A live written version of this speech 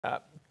Uh,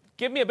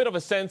 Give me a bit of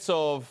a sense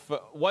of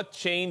what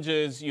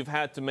changes you've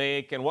had to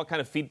make and what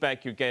kind of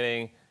feedback you're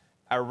getting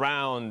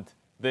around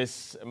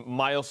this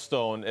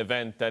milestone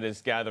event that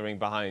is gathering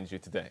behind you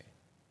today.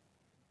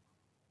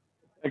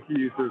 Thank you,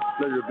 Yusuf. It's a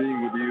pleasure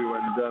being with you.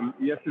 And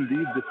yes,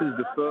 indeed, this is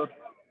the first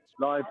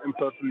live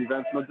in-person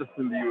event, not just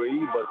in the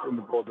UAE, but in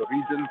the broader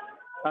region.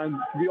 And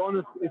to be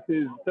honest, it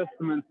is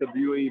testament that the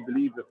UAE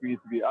believes that we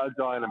need to be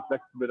agile and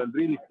flexible and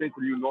really create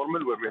a new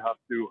normal where we have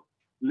to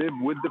live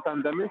with the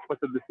pandemic,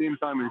 but at the same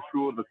time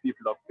ensure that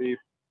people are safe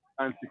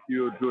and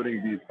secure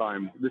during these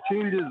times. The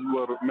changes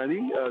were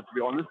many, to be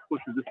honest.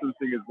 Social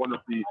distancing is one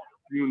of the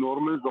new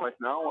normals right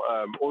now.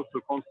 Also,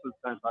 constant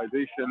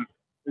sanitization,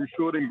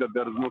 ensuring that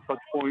there is no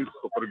touch points.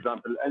 So, for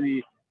example,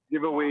 any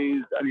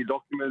giveaways, any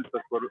documents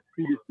that were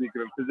previously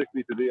given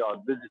physically today are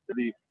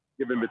digitally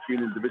given between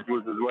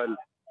individuals as well.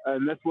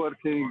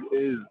 Networking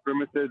is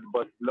permitted,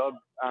 but gloves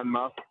and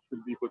masks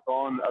should be put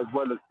on, as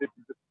well as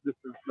safety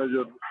distance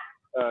measures.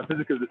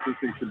 Physical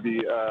distancing should be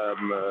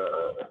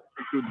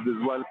included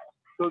as well.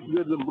 So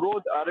there's a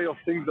broad array of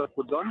things that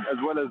were done, as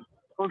well as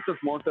constant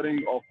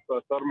monitoring of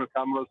thermal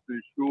cameras to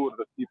ensure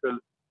that people,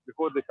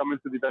 before they come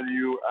into the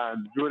venue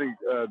and during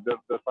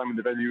their time in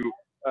the venue,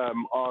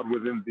 are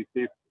within the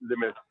safe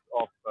limits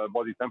of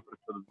body temperature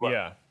as well.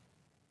 Yeah.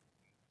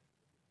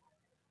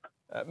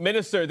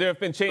 Minister, there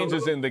have been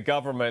changes in the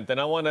government, and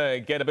I want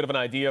to get a bit of an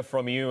idea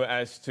from you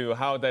as to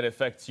how that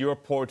affects your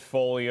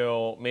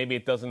portfolio. Maybe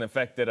it doesn't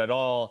affect it at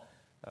all.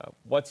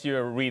 What's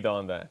your read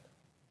on that?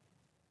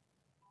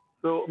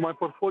 So my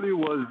portfolio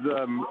was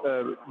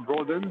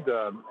broadened.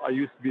 I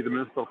used to be the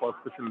Minister of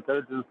Artificial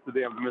Intelligence.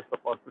 Today I'm the Minister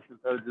of Artificial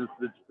Intelligence,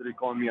 Digital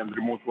Economy and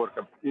Remote Work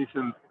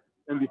Applications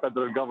in the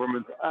federal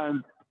government.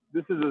 And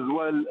this is as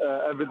well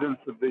evidence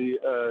that the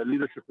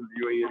leadership in the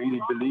UAE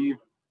really believe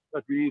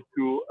that we need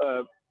to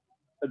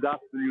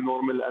adapt to the new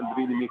normal and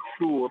really make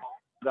sure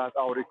that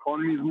our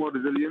economy is more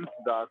resilient,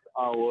 that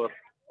our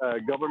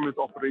government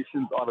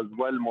operations are as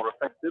well more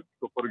effective.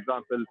 So, for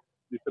example,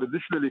 the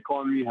traditional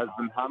economy has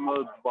been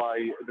hammered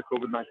by the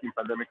COVID-19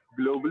 pandemic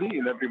globally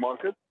in every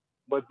market,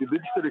 but the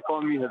digital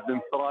economy has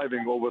been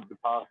thriving over the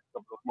past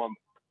couple of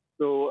months.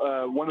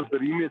 So one of the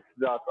remits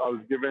that I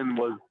was given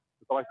was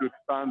to try to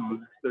expand the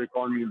digital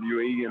economy in the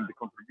UAE and the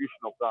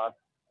contribution of that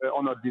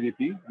on our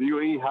GDP. The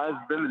UAE has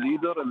been a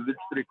leader in the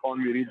digital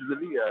economy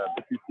regionally.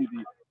 If you see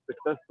the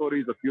success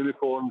stories of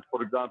unicorns,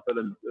 for example,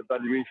 and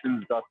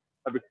valuations that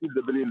have exceeded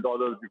 $1 billion,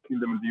 you've seen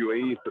them in the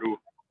UAE through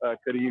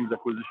Kareem's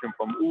acquisition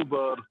from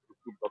Uber,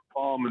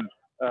 Souq.com, and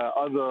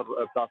other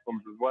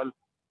platforms as well.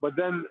 But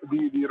then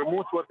the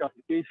remote work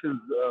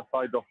applications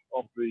side of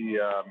the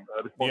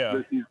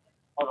responsibilities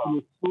are to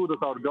make sure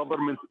that our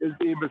government is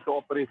able to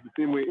operate the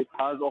same way it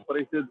has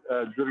operated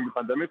during the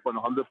pandemic,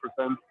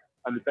 100%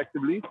 and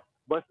effectively,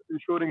 but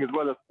ensuring as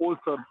well as all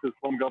services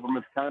from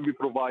government can be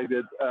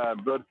provided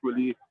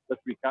virtually, that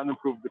we can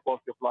improve the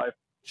quality of life.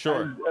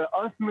 Sure. And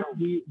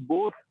ultimately,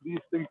 both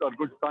these things are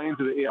going to tie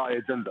into the AI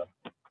agenda.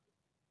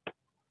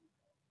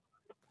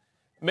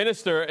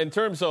 Minister, in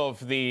terms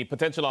of the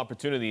potential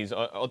opportunities,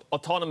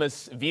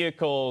 autonomous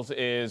vehicles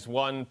is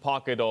one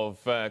pocket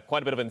of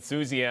quite a bit of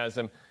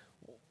enthusiasm.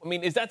 I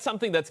mean, is that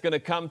something that's going to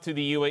come to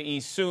the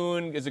UAE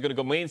soon? Is it going to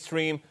go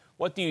mainstream?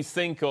 What do you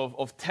think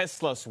of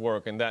Tesla's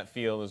work in that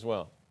field as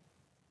well?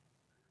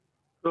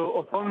 So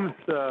autonomous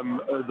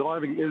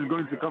driving is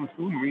going to come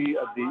soon. We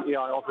at the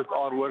AI office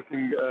are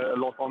working a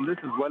lot on this,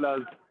 as well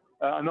as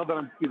another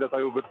entity that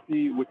I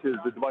oversee, which is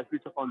the Dubai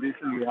Future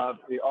Foundation. We have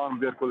an arm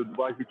there called the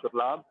Dubai Future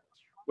Lab,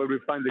 where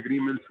we've signed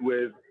agreements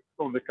with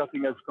some of the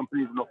cutting-edge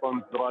companies in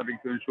autonomous driving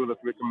to ensure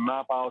that we can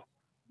map out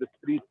the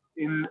streets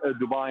in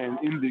Dubai and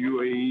in the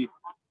UAE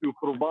to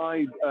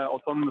provide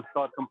autonomous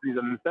car companies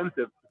an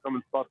incentive to come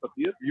and start up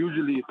here.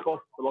 Usually it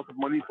costs a lot of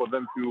money for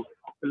them to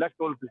collect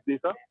all of this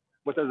data,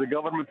 but as a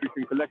government, we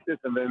can collect it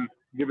and then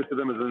give it to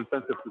them as an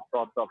incentive to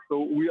start up.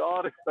 So we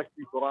are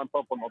expecting to ramp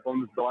up on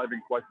autonomous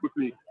driving quite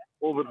quickly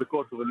over the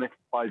course of the next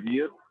 5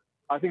 years.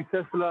 I think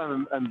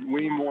Tesla and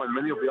Waymo and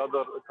many of the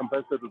other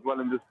competitors as well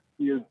in this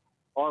field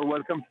are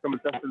welcome to come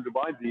and test in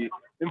Dubai. The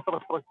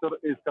infrastructure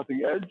is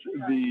cutting edge.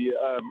 The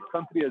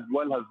country as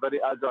well has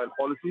very agile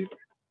policies.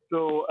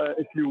 So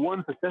if you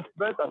want a test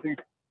bed, I think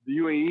the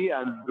UAE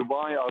and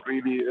Dubai are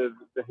really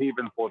the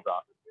haven for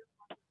that.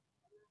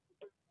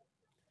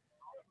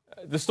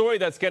 The story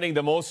that's getting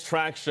the most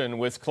traction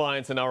with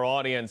clients in our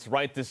audience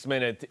right this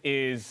minute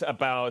is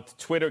about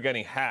Twitter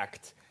getting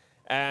hacked.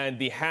 And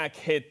the hack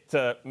hit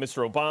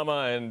Mr.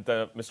 Obama and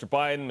Mr.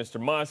 Biden, Mr.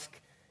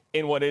 Musk,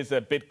 in what is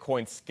a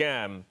Bitcoin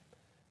scam.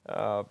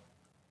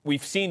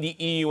 We've seen the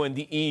EU and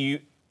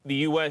the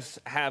US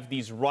have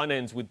these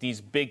run-ins with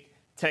these big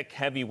tech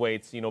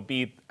heavyweights,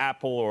 be it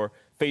Apple or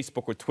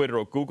Facebook or Twitter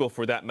or Google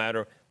for that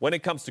matter, when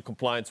it comes to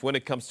compliance, when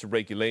it comes to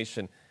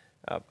regulation.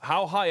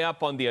 How high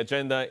up on the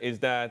agenda is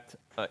that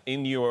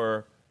in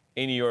your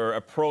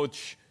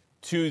approach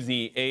to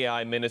the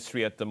AI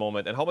ministry at the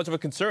moment, and how much of a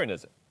concern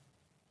is it?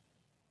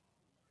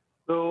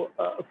 So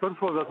first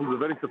of all, that was a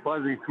very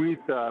surprising tweet,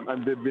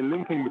 and they've been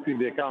linking between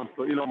the accounts.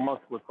 So Elon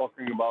Musk was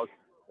talking about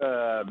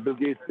Bill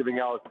Gates giving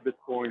out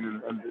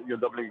Bitcoin and you're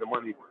doubling the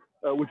money,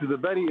 which is a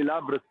very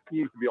elaborate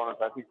scheme, to be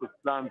honest. I think it was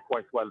planned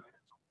quite well.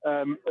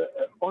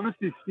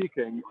 Honestly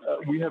speaking,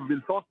 we have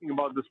been talking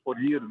about this for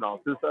years now.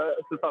 Since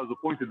I was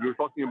appointed, we were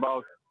talking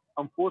about,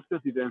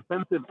 unfortunately, the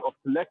incentives of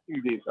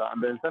collecting data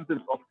and the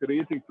incentives of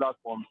creating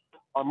platforms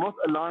are not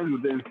aligned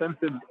with the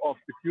incentives of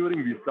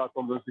securing these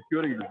platforms and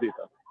securing this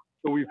data.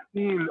 So we've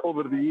seen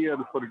over the years,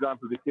 for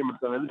example, the Cambridge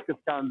Analytica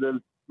scandal,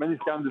 many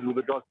scandals with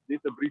regards to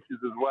data breaches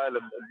as well,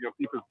 and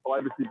people's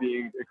privacy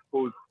being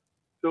exposed.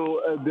 So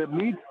there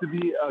needs to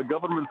be a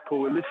government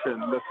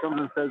coalition that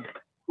comes and says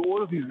to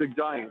all of these big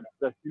giants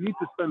that you need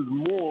to spend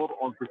more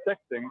on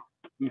protecting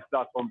these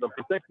platforms and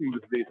protecting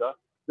this data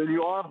than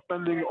you are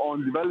spending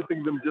on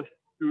developing them just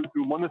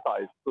to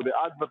monetize. So the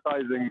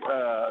advertising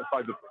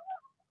side of it.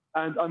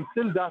 And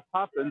until that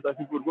happens, I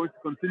think we're going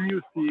to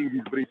continue seeing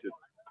these breaches.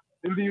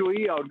 In the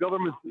UAE, our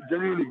government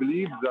genuinely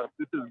believes that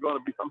this is going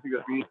to be something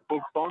that we need to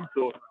focus on.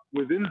 So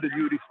within the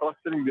new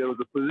restructuring, there was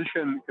a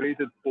position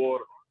created for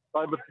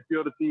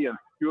cybersecurity and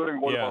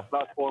securing all of our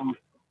platforms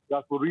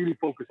that will really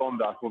focus on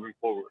that moving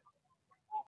forward.